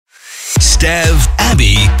Stav,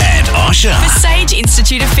 Abby and Osher. The Sage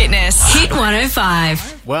Institute of Fitness. Hit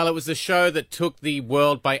 105. Well, it was a show that took the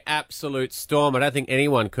world by absolute storm. I don't think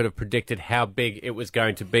anyone could have predicted how big it was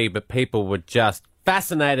going to be, but people were just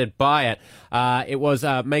fascinated by it. It was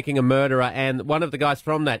Making a Murderer, and one of the guys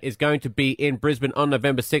from that is going to be in Brisbane on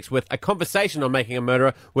November 6th with a conversation on Making a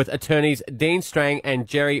Murderer with attorneys Dean Strang and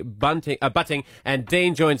Jerry Butting. And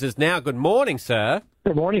Dean joins us now. Good morning, sir.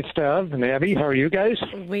 Good morning, Stav and Abby. How are you guys?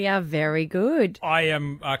 We are very good. I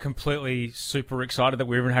am completely super excited that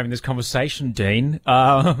we're even having this conversation, Dean.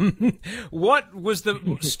 What was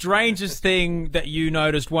the strangest thing that you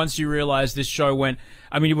noticed once you realised this show went...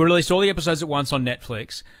 I mean, you released all the episodes at once on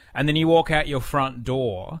Netflix, and then you walk out your front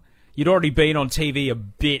door. You'd already been on TV a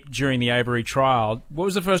bit during the Avery trial. What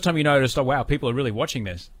was the first time you noticed, oh, wow, people are really watching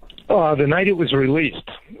this? The night it was released,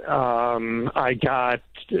 I got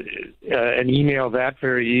an email that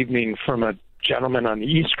very evening from a gentleman on the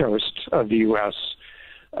East Coast of the U.S.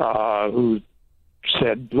 Who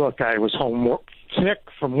said, look, I was home sick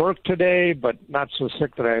from work today, but not so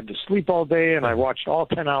sick that I had to sleep all day, and I watched all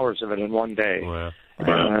 10 hours of it in one day. Wow.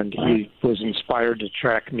 And he was inspired to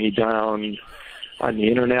track me down on the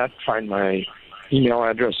Internet, find my email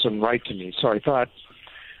address, and write to me. So I thought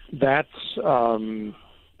that's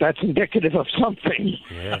indicative of something.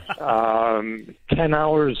 Yeah. 10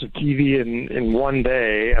 hours of TV in one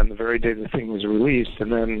day, and the very day the thing was released.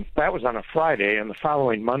 And then that was on a Friday, and the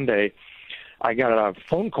following Monday, I got a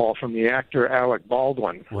phone call from the actor Alec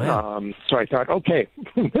Baldwin. Wow. So I thought, okay,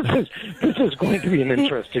 this is going to be an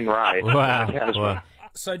interesting ride. Wow.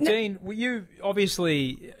 So, Dean, you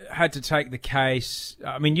obviously had to take the case.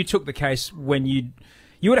 I mean, you took the case when you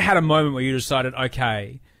would have had a moment where you decided,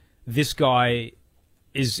 okay, this guy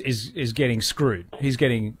is getting screwed.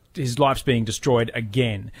 His life's being destroyed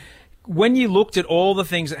again. When you looked at all the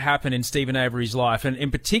things that happened in Stephen Avery's life, and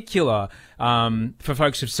in particular, for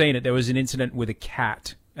folks who've seen it, there was an incident with a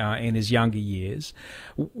cat in his younger years.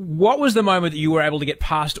 What was the moment that you were able to get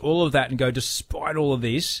past all of that and go, despite all of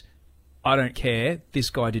this, I don't care,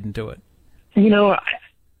 this guy didn't do it? You know,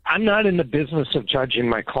 I'm not in the business of judging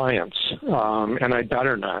my clients, and I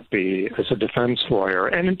better not be as a defense lawyer.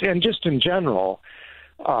 And just in general,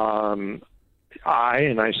 and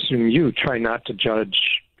I assume you, try not to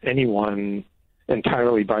judge anyone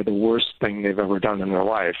entirely by the worst thing they've ever done in their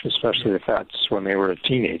life, especially if that's when they were a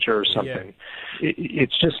teenager or something. Yeah.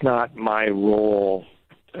 It's just not my role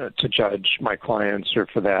to judge my clients, or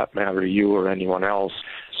for that matter, you or anyone else,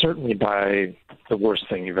 certainly by the worst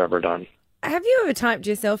thing you've ever done. Have you ever typed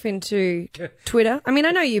yourself into Twitter? I mean,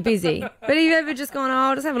 I know you're busy, but have you ever just gone,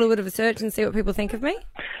 I'll just have a little bit of a search and see what people think of me?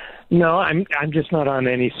 No, I'm just not on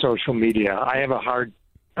any social media. I have a hard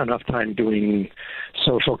enough time doing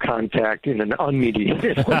social contact in an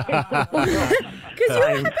unmediated way. Because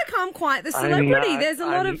you have become quite the celebrity. There's a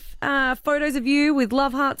lot of photos of you with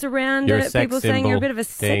love hearts around it. People saying you're a bit of a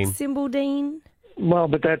sex symbol, Dean. Well,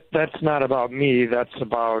 but that's not about me. That's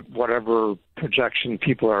about whatever projection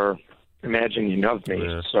people are imagining of me.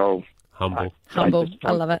 Yeah. So humble. I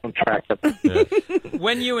love it. Yeah.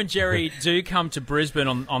 When you and Jerry do come to Brisbane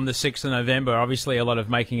on the 6th of November, obviously a lot of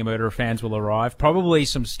Making a Murderer fans will arrive, probably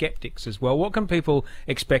some skeptics as well. What can people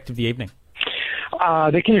expect of the evening?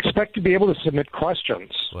 They can expect to be able to submit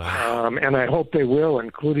questions, wow. And I hope they will,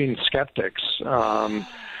 including skeptics.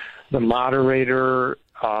 The moderator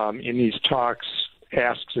in these talks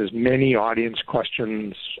asks as many audience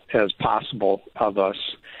questions as possible of us.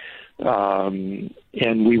 And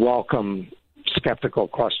we welcome skeptical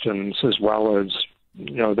questions as well as,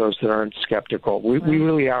 those that aren't skeptical. We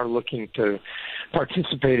really are looking to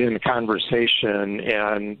participate in the conversation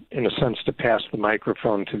and, in a sense, to pass the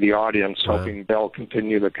microphone to the audience, hoping they'll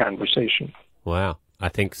continue the conversation. Wow. I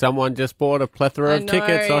think someone just bought a plethora of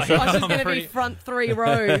tickets. I was just going to be front 3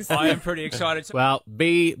 rows. I am pretty excited. Well,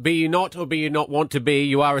 be you not or be you not want to be,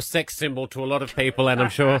 you are a sex symbol to a lot of people, and I'm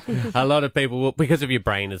sure a lot of people will, because of your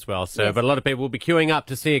brain as well, sir, yes. But a lot of people will be queuing up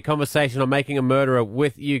to see a conversation on Making a Murderer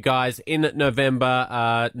with you guys in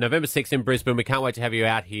November, November 6th in Brisbane. We can't wait to have you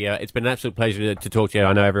out here. It's been an absolute pleasure to talk to you.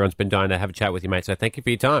 I know everyone's been dying to have a chat with you, mate, so thank you for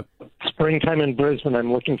your time. Springtime in Brisbane.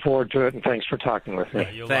 I'm looking forward to it, and thanks for talking with me.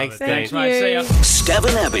 Yeah, thanks, Thank mate. See ya. Stav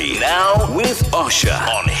and Abby now with Osher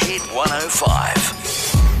on Hit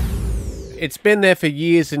 105. It's been there for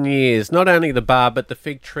years and years. Not only the bar, but the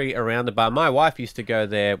fig tree around the bar. My wife used to go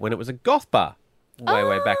there when it was a goth bar.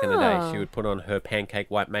 Way back in the day. She would put on her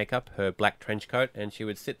pancake white makeup, her black trench coat, and she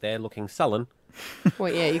would sit there looking sullen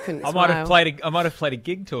Well, yeah, you couldn't. I might have played a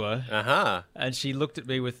gig to her, and she looked at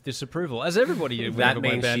me with disapproval, as everybody did. That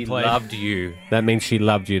means she loved you. That means she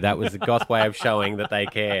loved you. That was the goth way of showing that they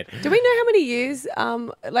cared. Do we know how many years,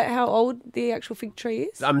 like how old the actual fig tree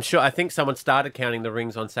is? I'm sure. I think someone started counting the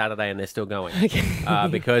rings on Saturday, and they're still going. Okay.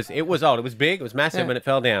 Because it was old. It was big. It was massive, and it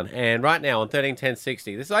fell down. And right now on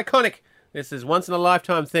 131060, this is iconic. This is once in a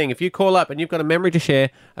lifetime thing. If you call up and you've got a memory to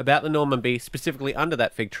share about the Normanby, specifically under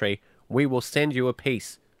that fig tree, we will send you a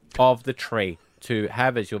piece of the tree to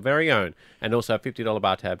have as your very own, and also a $50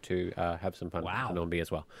 bar tab to have some fun with the Normanby as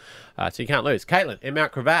well. So you can't lose. Caitlin, in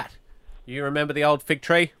Mount Cravat, you remember the old fig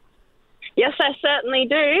tree? Yes, I certainly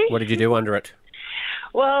do. What did you do under it?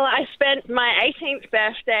 Well, I spent my 18th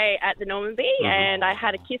birthday at the Normanby, and I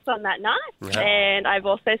had a kiss on that night. Yeah. And I've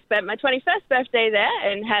also spent my 21st birthday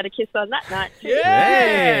there and had a kiss on that night too.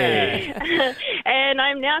 Yay! And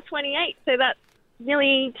I'm now 28, so that's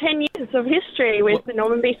nearly 10 years of history with the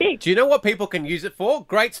Normanby fig. Do you know what people can use it for?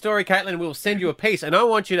 Great story, Caitlin. We'll send you a piece, and I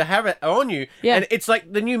want you to have it on you. Yeah. And it's like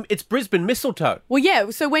it's Brisbane mistletoe. Well, yeah.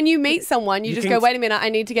 So when you meet someone, you just go, wait a minute, I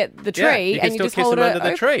need to get the tree. And you just hold it under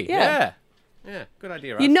the tree. Yeah, good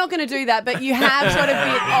idea, right? You're not going to do that, but you have got a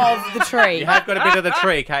bit of the tree. You have got a bit of the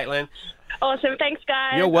tree, Caitlin. Awesome. Thanks,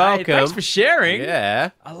 guys. You're welcome. Hey, thanks for sharing.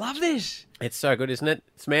 Yeah. I love this. It's so good, isn't it?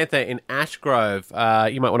 Samantha in Ashgrove,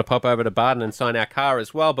 you might want to pop over to Barton and sign our car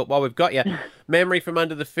as well. But while we've got you, memory from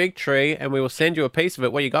under the fig tree, and we will send you a piece of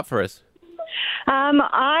it. What you got for us?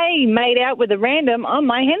 I made out with a random on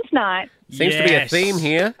my hen's night. Seems to be a theme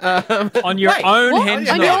here. On your own hen's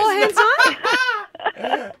night? On your hen's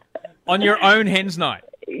night? On your own hen's night?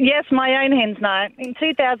 Yes, my own hen's night in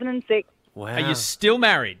 2006. Wow. Are you still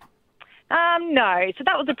married? No. So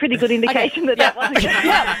that was a pretty good indication that wasn't going to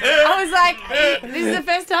happen. I was like, this is the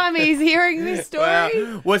first time he's hearing this story.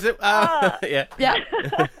 Wow. Was it? Yeah.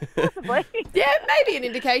 Possibly. Yeah, maybe an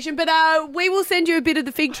indication. But we will send you a bit of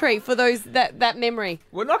the fig tree for that memory.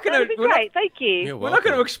 We're not going That'd be great. Thank you. We're not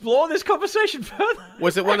going to explore this conversation further.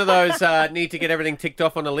 Was it one of those need to get everything ticked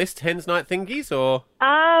off on a list hen's night thingies, or?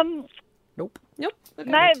 Nope. Okay.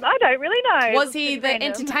 No, I don't really know. Was he the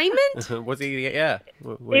entertainment? Was he? Yeah.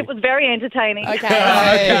 It was very entertaining.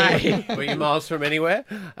 Okay. Were you miles from anywhere?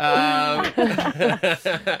 All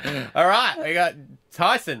right, we got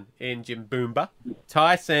Tyson in Jimboomba.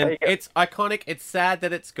 Tyson, it's iconic. It's sad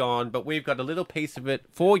that it's gone, but we've got a little piece of it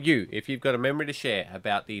for you if you've got a memory to share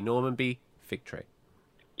about the Normanby fig tree.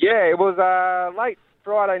 Yeah, it was late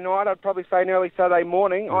Friday night, I'd probably say early Saturday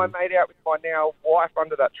morning. I made out with my now wife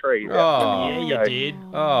under that tree. Oh, yeah, you did.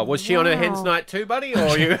 Oh, was she on her hen's night too, buddy,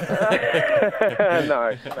 or you?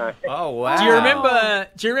 No. Oh, wow. Do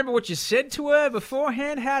you remember what you said to her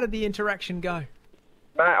beforehand? How did the interaction go?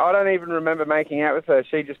 Mate, I don't even remember making out with her.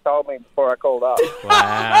 She just told me before I called up.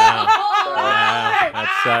 Wow. Wow,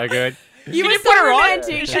 that's so good. You were so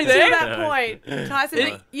romantic until that point.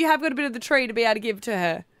 Tyson, you have got a bit of the tree to be able to give to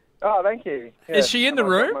her. Oh, thank you. Yeah, is she in the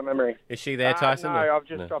room? My memory. Is she there, Tyson? No, I've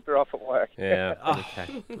just dropped her off at work. Yeah,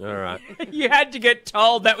 okay. All right. You had to get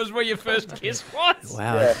told that was where your first kiss was.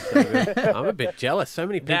 Wow, that's so good. I'm a bit jealous. So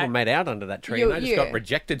many people made out under that tree, and I just got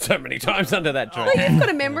rejected so many times under that tree. Well, you've got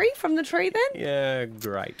a memory from the tree then? Yeah,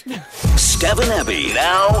 great. Stav and Abby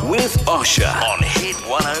now with Osher on Hit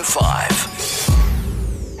 105.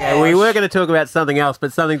 Yeah, we were going to talk about something else,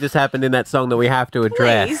 but something just happened in that song that we have to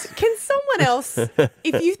address. Please, can someone else,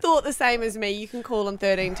 if you thought the same as me, you can call on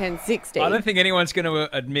 131060. I don't think anyone's going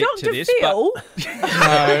to admit Dr. to this. Phil? But... no.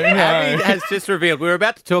 Abby has just revealed, we were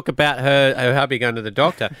about to talk about her hubby going to the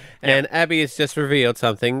doctor, and Abby has just revealed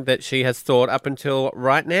something that she has thought up until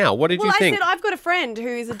right now. What did you think? I said I've got a friend who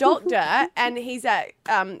is a doctor, and he's at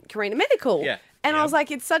Carina Medical. Yeah. And I was like,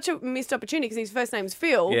 it's such a missed opportunity because his first name's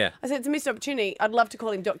Phil. Yeah. I said, it's a missed opportunity. I'd love to call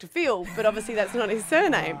him Dr. Phil, but obviously that's not his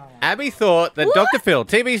surname. Abby thought that Dr. Phil,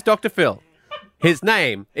 TV's Dr. Phil, his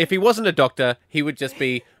name, if he wasn't a doctor, he would just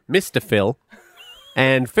be Mr. Phil,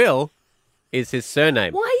 and Phil is his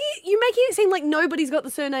surname. Why are you making it seem like nobody's got the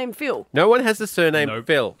surname Phil? No one has the surname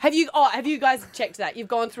Phil. Have you guys checked that? You've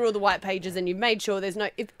gone through all the white pages and you've made sure there's no...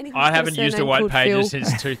 I haven't used a white pages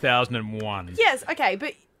since 2001. Yes, okay,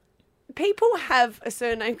 but... people have a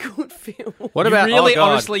surname called Phil. What about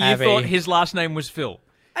honestly, Abby. You thought his last name was Phil?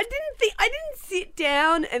 I didn't sit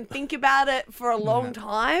down and think about it for a long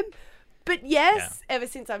time. But yes, ever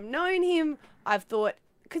since I've known him, I've thought...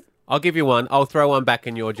 I'll give you one. I'll throw one back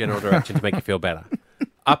in your general direction to make you feel better.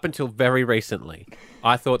 Up until very recently,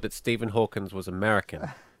 I thought that Stephen Hawkins was American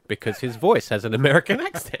because his voice has an American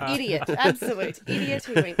accent. Idiot. Absolute idiot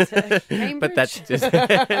who went to Cambridge. But that's just,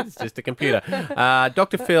 it's just a computer.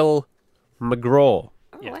 Dr. Phil McGraw.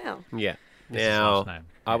 Oh, wow. Yeah. Now,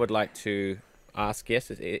 I would like to ask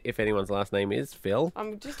yes if anyone's last name is Phil.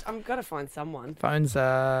 I'm got to find someone. Phone's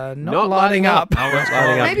not lighting up.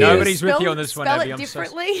 Maybe nobody's with you on this one, Spell Abby. it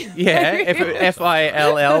differently. Yeah,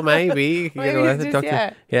 F-I-L-L maybe.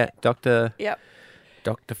 Doctor. Yep.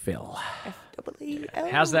 Dr. Phil.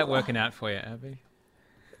 F-E-E-L. How's that working out for you, Abby?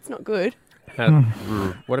 It's not good.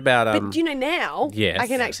 What about But do you know now? Yes. I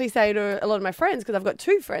can actually say to a lot of my friends, because I've got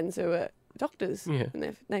 2 friends who are doctors, and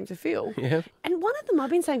their names are Phil. Yeah. And one of them I've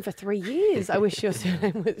been saying for 3 years, I wish your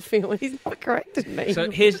surname was Phil, and he's never corrected me. So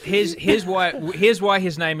here's why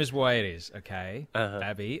his name is why it is. Okay,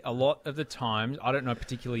 Abby. A lot of the times, I don't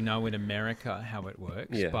particularly know in America how it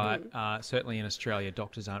works, but certainly in Australia,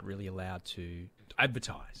 doctors aren't really allowed to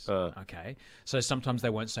advertise. Okay, so sometimes they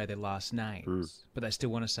won't say their last names, but they still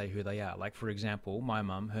want to say who they are. Like, for example, my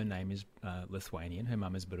mum, her name is Lithuanian. Her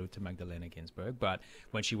mum is Birute Magdalena Ginsburg, but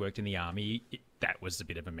when she worked in the army, that was a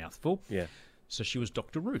bit of a mouthful. Yeah. So she was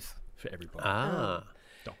Dr. Ruth for everybody.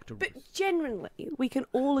 Dr. Ruth. But generally, we can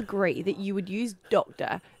all agree that you would use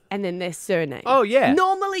doctor and then their surname. Oh, yeah.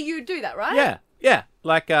 Normally you do that, right? Yeah.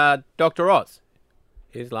 Like Dr. Oz.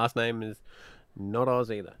 His last name is not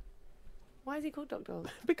Oz either. Why is he called Dr. Oz?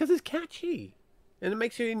 Because it's catchy. And it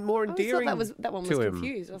makes you more endearing. I thought that one was him.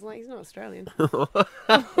 confused. I was like, he's not Australian.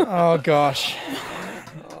 Oh, gosh.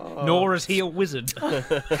 Nor is he a wizard.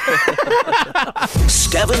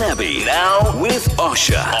 Stav and Abby now with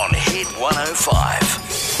Osher on Hit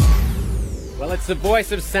 105. Well, it's the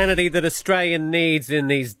voice of sanity that Australia needs in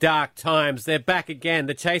these dark times. They're back again.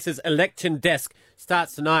 The Chasers election desk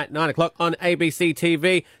starts tonight, 9 o'clock on ABC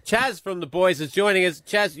TV. Chaz from The Boys is joining us.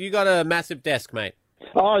 Chaz, you got a massive desk, mate.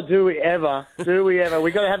 Oh, do we ever? Do we ever?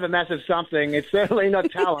 We got to have a massive something. It's certainly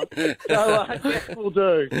not talent. So, yes, we'll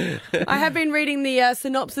do. I have been reading the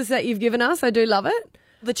synopsis that you've given us. I do love it.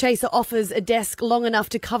 The Chaser offers a desk long enough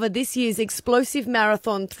to cover this year's explosive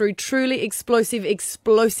marathon through truly explosive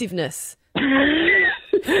explosiveness.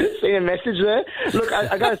 See a message there? Look,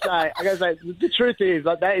 I gotta say, the truth is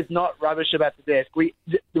that is not rubbish about the desk. We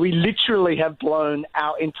literally have blown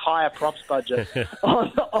our entire props budget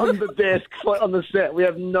on the desk on the set. We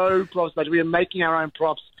have no props budget. We are making our own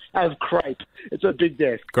props out of crepe. It's a big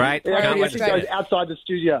desk. Great. It actually goes outside the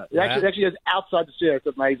studio. It actually goes outside the studio. It's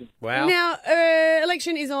amazing. Wow. Now,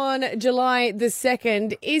 election is on July the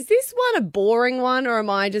 2nd. Is this one a boring one, or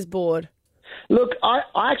am I just bored? Look, I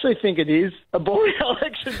actually think it is a boring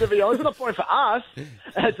election, to be honest. It's not boring for us.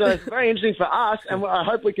 It's very interesting for us, and I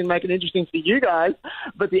hope we can make it interesting for you guys.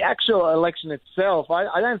 But the actual election itself,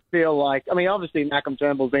 I don't feel like... I mean, obviously, Malcolm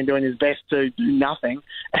Turnbull's been doing his best to do nothing,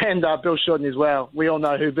 and Bill Shorten as well. We all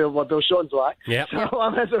know what Bill Shorten's like. Yep.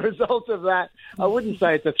 So as a result of that, I wouldn't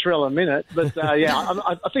say it's a thrill a minute, but I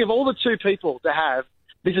think of all the 2 people to have,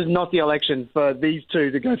 this is not the election for these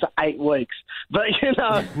 2 to go for 8 weeks. But,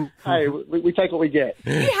 hey, we take what we get.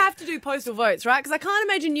 You have to do postal votes, right? Because I can't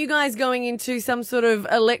imagine you guys going into some sort of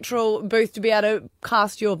electoral booth to be able to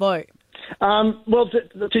cast your vote. Well,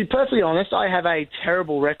 to be perfectly honest, I have a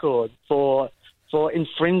terrible record for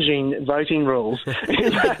infringing voting rules.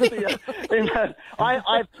 I've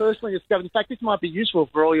personally discovered, in fact, this might be useful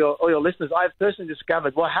for all your listeners, I've personally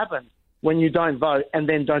discovered what happens when you don't vote and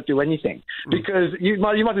then don't do anything. Because you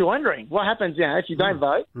might be wondering, what happens if you don't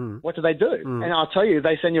vote? What do they do? And I'll tell you,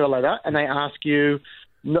 they send you a letter and they ask you,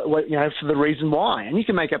 for the reason why. And you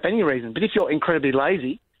can make up any reason. But if you're incredibly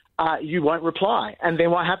lazy, you won't reply. And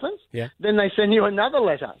then what happens? Yeah. Then they send you another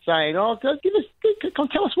letter saying, tell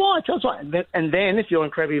us why. And then if you're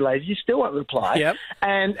incredibly lazy, you still won't reply. Yep.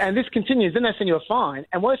 And this continues. Then they send you a fine.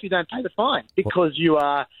 And what if you don't pay the fine? Because you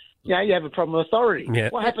are... you have a problem with authority. Yeah.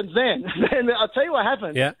 What happens then? Then I'll tell you what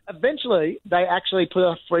happens. Yeah. Eventually, they actually put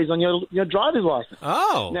a freeze on your driver's license.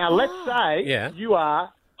 Oh. Now, let's say you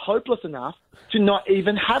are hopeless enough to not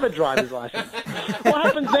even have a driver's license. What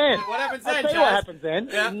happens then? I'll tell you what happens then.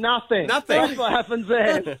 Yeah. Nothing. That's what happens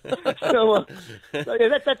then. So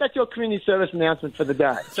that's your community service announcement for the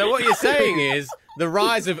day. So what you're saying is the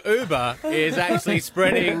rise of Uber is actually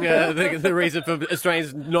spreading the reason for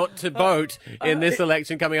Australians not to vote in this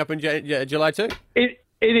election coming up in July 2?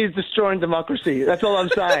 It is destroying democracy. That's all I'm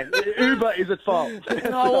saying. Uber is at fault.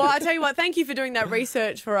 Oh, well, I tell you what, thank you for doing that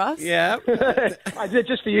research for us. Yeah. I did it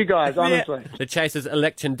just for you guys, honestly. The Chasers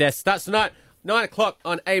election desk starts tonight, 9 o'clock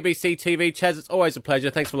on ABC TV. Chaz, it's always a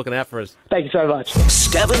pleasure. Thanks for looking out for us. Thank you so much.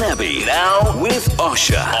 Stav and Abby now with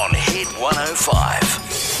Osher on Hit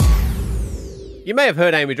 105. You may have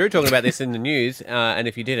heard Amy Drew talking about this in the news, and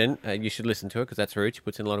if you didn't, you should listen to her because that's rude. She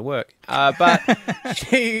puts in a lot of work. But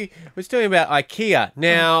she was talking about IKEA.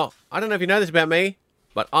 Now, I don't know if you know this about me,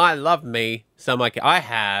 but I love me some IKEA. I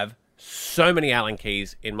have so many Allen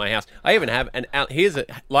keys in my house. I even have here's a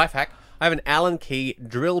life hack. I have an Allen key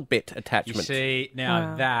drill bit attachment. You see,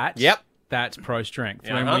 now that's pro strength.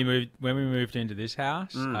 Uh-huh. When we moved into this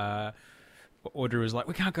house, Audrey was like,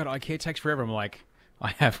 "We can't go to IKEA. It takes forever." I'm like,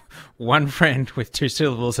 I have one friend with 2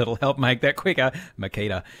 syllables that'll help make that quicker.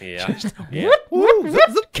 Makita. Yeah.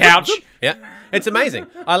 Couch. Yeah. It's amazing.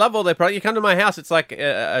 I love all their products. You come to my house, it's like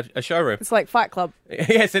a showroom. It's like Fight Club.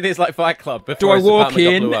 Yes, it is like Fight Club. Do I walk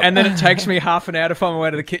in and then it takes me half an hour to find my way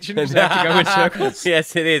to the kitchen because I have to go in circles?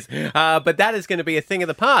 Yes, it is. But that is going to be a thing of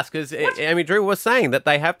the past because Amy Drew was saying that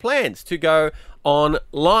they have plans to go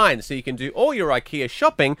online so you can do all your IKEA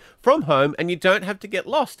shopping from home and you don't have to get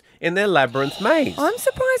lost in their labyrinth maze. I'm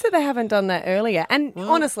surprised that they haven't done that earlier. And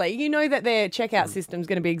honestly, you know that their checkout system's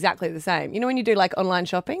going to be exactly the same. You know when you do like online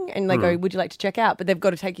shopping and they go, would you like to check out? But they've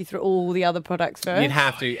got to take you through all the other products first. You'd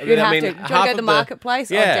have to. You'd have to. Do you want to go to the marketplace?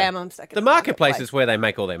 Yeah. Oh, damn, I'm stuck at the marketplace is where they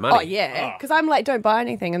make all their money. Oh, yeah. Because I'm like, don't buy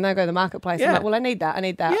anything. And they'll go to the marketplace. I'm like, well, I need that.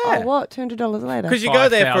 Yeah. Oh, what? $200 later. Because you go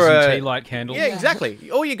there for a tea light candles. Yeah, exactly.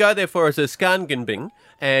 All you go there for is a skangenbing,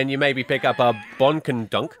 and you maybe pick up a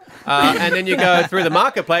bonkendonk, and then you go through the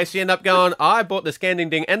marketplace. You end up going, I bought the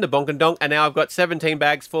skanding and the bonkendonk, and now I've got 17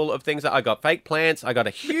 bags full of things. I got fake plants. I got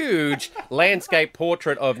a huge landscape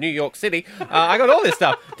portrait of New York City. I got all this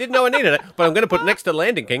stuff. Didn't know I needed it, but I'm going to put it next to the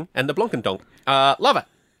Landing King and the Blonkendonk. Love it.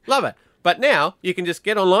 Love it. But now you can just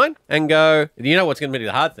get online and go, you know what's going to be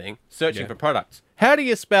the hard thing? Searching for products. How do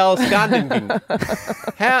you spell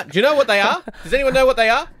Skandinaving? Do you know what they are? Does anyone know what they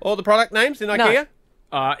are? All the product names in IKEA?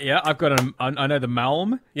 Yeah, I've got I know the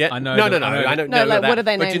Malm. Yeah. I know I don't know that. what are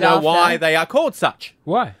they But named you know after? why they are called such?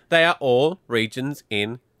 Why? They are all regions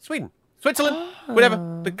in Sweden. Switzerland,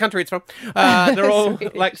 whatever the country it's from. They're all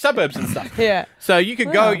like suburbs and stuff. Yeah. So you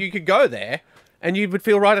could go there and you would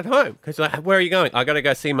feel right at home. Because like, where are you going? I got to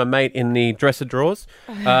go see my mate in the dresser drawers.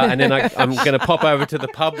 And then I'm going to pop over to the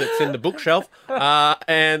pub that's in the bookshelf.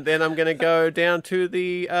 And then I'm going to go down to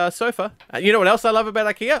the sofa. You know what else I love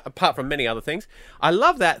about IKEA? Apart from many other things. I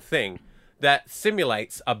love that thing that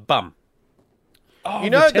simulates a bum. Oh,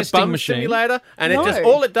 you know the testing bum machine. simulator, and No. it just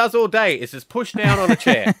all it does all day is just push down on a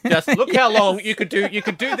chair. Just look how long you could do. You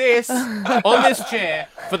could do this on this chair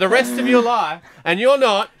for the rest of your life, and you're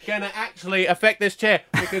not going to actually affect this chair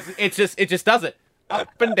because it just does it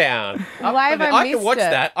up and down. Up Why and have down. I I can missed watch it?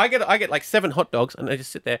 that. I get like 7 hot dogs, and I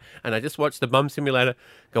just sit there and I just watch the bum simulator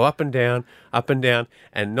go up and down,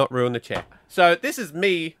 and not ruin the chair. So this is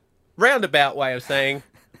me roundabout way of saying,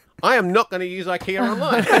 I am not going to use IKEA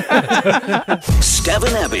online. Stav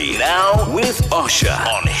and Abby now with Osher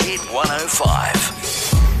on Hit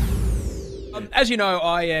 105. As you know,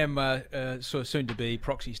 I am sort of soon to be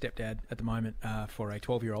proxy stepdad at the moment for a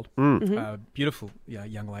 12-year-old, beautiful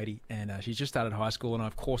young lady, and she's just started high school, and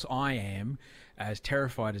of course I am as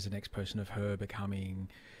terrified as the next person of her becoming,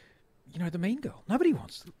 the mean girl. Nobody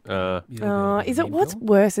wants. Is it what's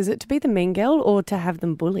worse? Is it to be the mean girl or to have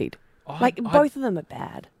them bullied? Both of them are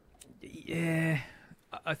bad. Yeah,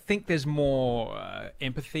 I think there's more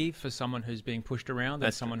empathy for someone who's being pushed around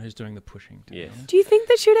than someone who's doing the pushing. Yes. Do you think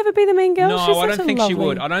that she'd ever be the mean girl? No, She's I such don't a think she lovely-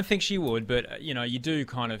 would. I don't think she would, but you do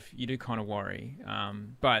kind of worry.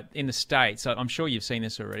 But in the States, I'm sure you've seen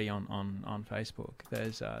this already on Facebook.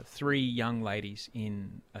 There's 3 young ladies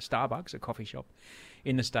in a Starbucks, a coffee shop,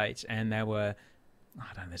 in the States, and they were, I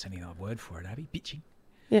don't know if there's any other word for it, Abby, bitching.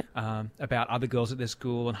 Yeah. About other girls at their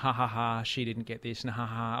school, and ha ha ha, she didn't get this, and ha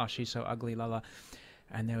ha, oh, she's so ugly, la la.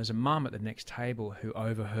 And there was a mum at the next table who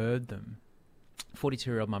overheard them,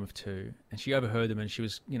 42-year-old mum of 2, and she overheard them, and she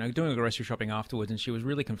was, doing grocery shopping afterwards, and she was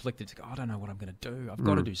really conflicted. To go, I don't know what I'm going to do. I've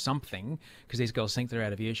got to do something because these girls think they're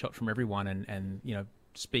out of earshot from everyone, and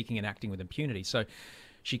speaking and acting with impunity. So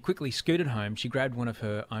she quickly scooted home. She grabbed one of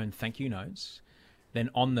her own thank you notes. Then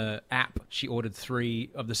on the app, she ordered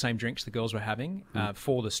 3 of the same drinks the girls were having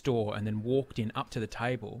for the store, and then walked in up to the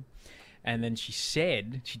table. And then she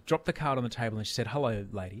dropped the card on the table and she said, "Hello,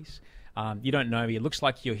 ladies. You don't know me. It looks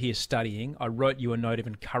like you're here studying. I wrote you a note of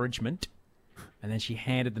encouragement." And then she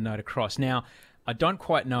handed the note across. Now, I don't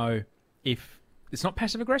quite know if it's not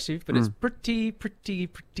passive-aggressive, but it's pretty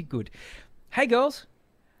good. "Hey, girls.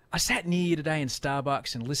 I sat near you today in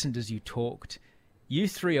Starbucks and listened as you talked. You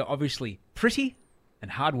 3 are obviously pretty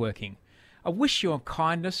and hardworking. I wish your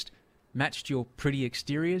kindness matched your pretty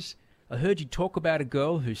exteriors. I heard you talk about a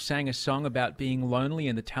girl who sang a song about being lonely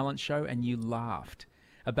in the talent show and you laughed.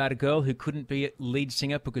 About a girl who couldn't be a lead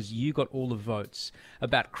singer because you got all the votes.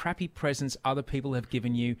 About crappy presents other people have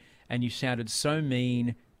given you and you sounded so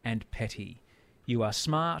mean and petty. You are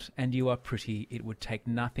smart and you are pretty. It would take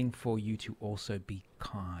nothing for you to also be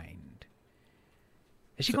kind."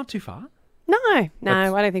 Has she gone too far? No,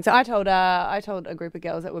 I don't think so. I told a group of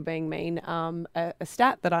girls that were being mean a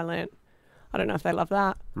stat that I learnt. I don't know if they love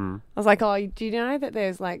that. I was like, oh, do you know that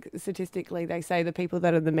there's like statistically they say the people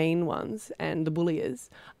that are the mean ones and the bulliers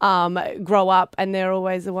grow up and they're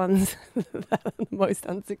always the ones that are the most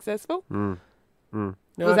unsuccessful? Was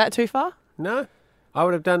that too far? No. I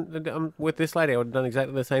would have done, with this lady, I would have done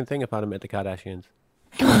exactly the same thing if I'd have met the Kardashians.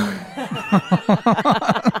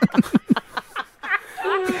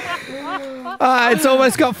 It's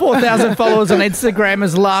almost got 4,000 followers on Instagram,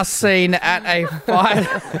 as last seen at a fight.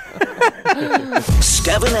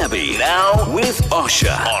 Stav and Abby now with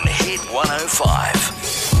Osher on Hit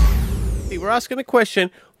 105. We're asking a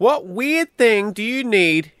question. What weird thing do you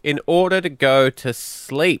need in order to go to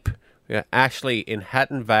sleep? Yeah, Ashley in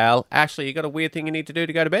Hatton Vale. Ashley, you got a weird thing you need to do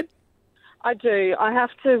to go to bed? I do. I have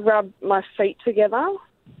to rub my feet together.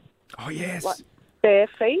 Oh, yes. Like bare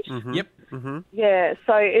feet. Yep. Yeah,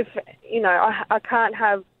 so if, I can't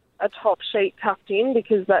have a top sheet tucked in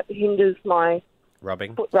because that hinders my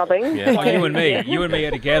Rubbing. foot rubbing. Yeah. Oh, you and me. You and me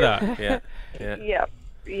are together. Yep.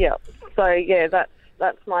 So, yeah,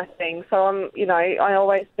 that's my thing. So, I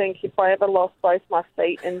always think if I ever lost both my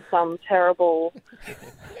feet in some terrible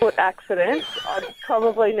foot accident, I'd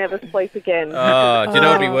probably never sleep again. Oh, do you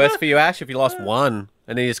know what would be worse for you, Ash, if you lost one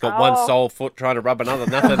and then you just got one sole foot trying to rub another?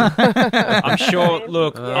 Nothing. I'm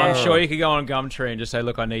sure you could go on Gumtree and just say,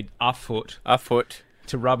 look, I need a foot. A foot.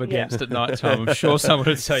 To rub against at night time. I'm sure someone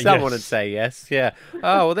would say yes. Someone would say yes, yeah.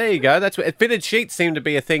 Oh, well, there you go. That's what fitted sheets seem to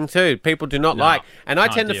be a thing too. People do not like. And I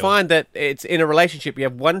tend to find that it's in a relationship, you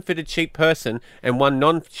have one fitted sheet person and one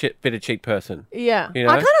non-fitted sheet person. Yeah. You know?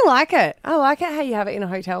 I kind of like it. I like it how you have it in a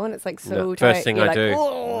hotel and it's like so tight. First thing You're I like, do.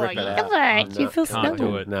 Oh, Rip it out. God, you feel Can't do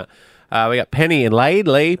snuggled. it. No. We got Penny in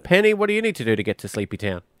Laidley. Penny, what do you need to do to get to Sleepy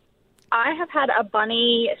Town? I have had a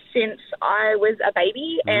bunny since I was a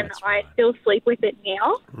baby, and I still sleep with it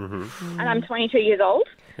now. Mm-hmm. And I'm 22 years old.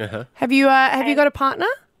 Uh-huh. Have you got a partner?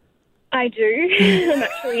 I do. I'm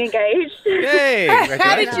actually engaged. Yay!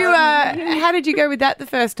 How did you go with that the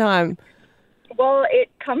first time? Well, it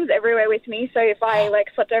comes everywhere with me. So if I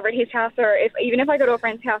slept over at his house, or even if I go to a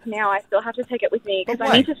friend's house now, I still have to take it with me because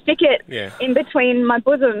I need to stick it in between my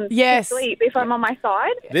bosoms to sleep if I'm on my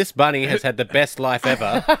side. This bunny has had the best life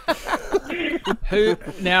ever. Who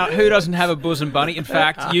doesn't have a bosom bunny? In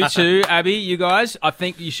fact, you two, Abby, you guys, I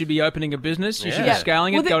think you should be opening a business. You should be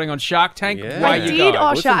scaling it, going on Shark Tank. Yeah. I did,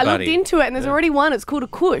 Osher. I looked into it and there's already one. It's called a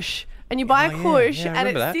cush. And you buy a cush and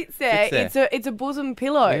it sits there. It's a bosom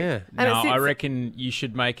pillow. Yeah. And I reckon you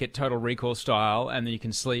should make it Total Recall style, and then you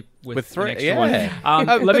can sleep with three. an extra one.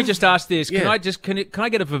 Let me just ask this: Can I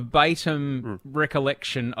get a verbatim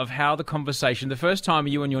recollection of how the conversation, the first time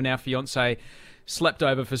you and your now fiance slept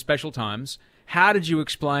over for special times? How did you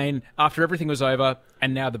explain after everything was over,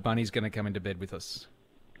 and now the bunny's going to come into bed with us?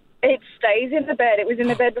 It stays in the bed. It was in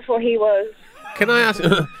the bed before he was. Can I ask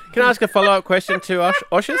a follow-up question to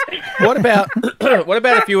Osher's? What about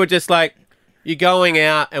if you were just like, you're going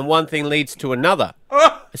out and one thing leads to another?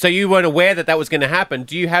 So you weren't aware that was going to happen.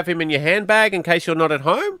 Do you have him in your handbag in case you're not at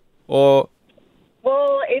home? Or...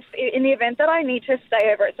 Well, if in the event that I need to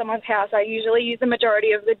stay over at someone's house, I usually use the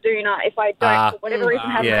majority of the doona. If I don't, for whatever reason,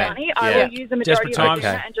 have money, I will use the majority of the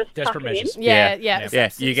doona and just tuck it in. Yeah.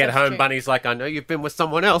 You get home, Bunny's like, I know you've been with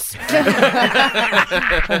someone else.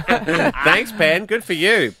 Thanks, Pen. Good for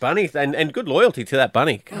you, Bunny, and good loyalty to that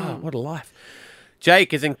bunny. God, what a life.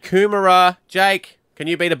 Jake is in Coomera. Jake, can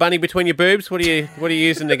you beat a bunny between your boobs? What are you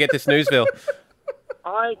using to get to Snoozeville?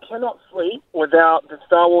 I cannot sleep without the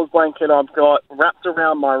Star Wars blanket I've got wrapped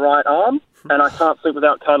around my right arm, and I can't sleep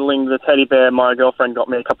without cuddling the teddy bear my girlfriend got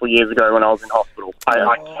me a couple of years ago when I was in hospital.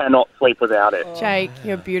 I cannot sleep without it. Jake,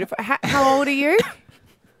 you're beautiful. How old are you?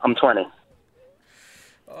 I'm 20.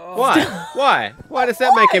 Why? Why does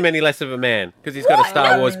that make him any less of a man? Because he's got a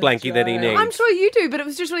Star Wars blankie that he needs. I'm sure you do, but it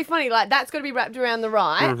was just really funny. Like, that's got to be wrapped around the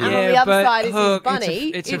right, and on the other side is his bunny.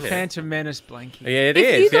 It's a Phantom Menace blankie. Yeah, it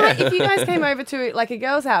is. If you guys came over to like a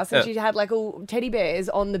girl's house and she had like all teddy bears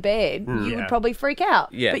on the bed, you would probably freak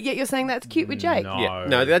out. Yeah. But yet you're saying that's cute with Jake.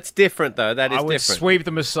 No, that's different though. That is I would different. sweep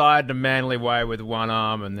them aside in a manly way with one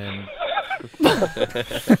arm and then...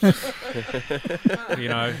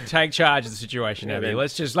 take charge of the situation, Abby.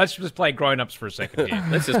 Let's just play grown-ups for a second here.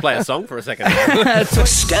 Let's just play a song for a second.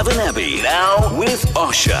 Stav and Abby now with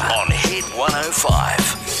Osher on Hit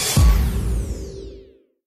 105.